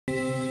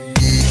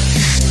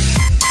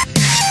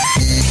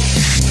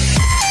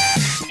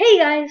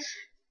guys,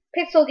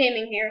 Pixel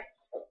Gaming here,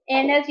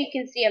 and as you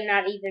can see I'm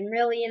not even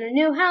really in a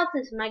new house.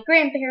 This is my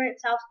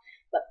grandparents' house,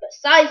 but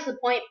besides the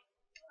point,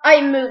 I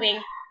am moving.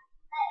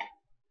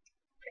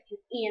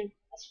 Freaking Ian,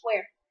 I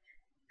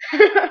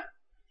swear.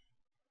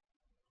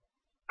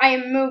 I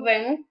am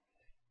moving.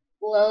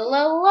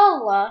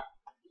 La.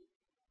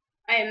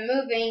 I am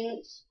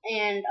moving,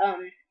 and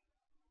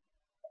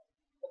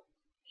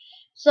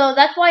so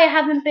that's why I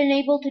haven't been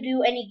able to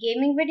do any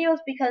gaming videos,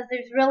 because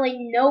there's really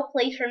no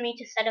place for me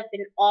to set up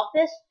an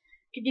office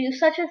to do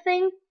such a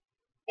thing,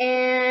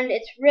 and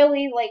it's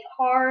really like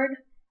hard.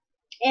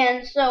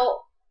 And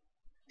so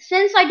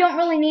since I don't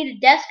really need a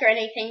desk or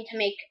anything to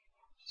make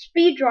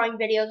speed drawing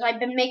videos, I've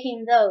been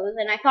making those,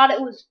 and I thought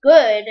it was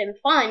good and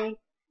fun,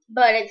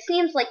 but it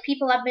seems like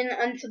people have been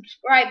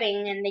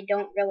unsubscribing and they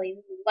don't really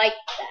like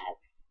that.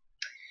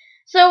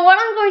 So what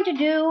I'm going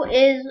to do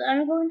is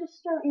I'm going to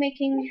start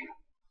making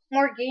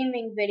more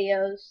gaming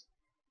videos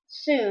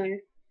soon.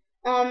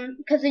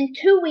 Because in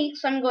 2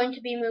 weeks I'm going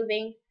to be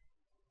moving.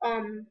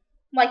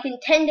 Like in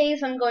 10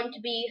 days I'm going to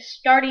be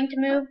starting to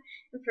move,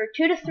 and for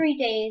 2 to 3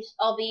 days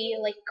I'll be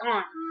like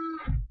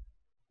gone.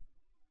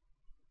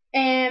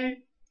 And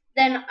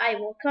then I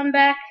will come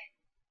back.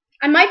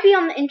 I might be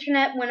on the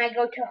internet when I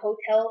go to a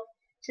hotel,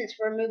 since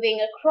we're moving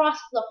across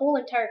the whole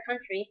entire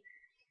country.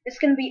 It's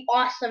gonna be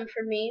awesome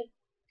for me.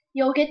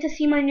 You'll get to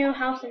see my new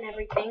house and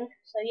everything.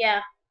 So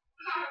yeah.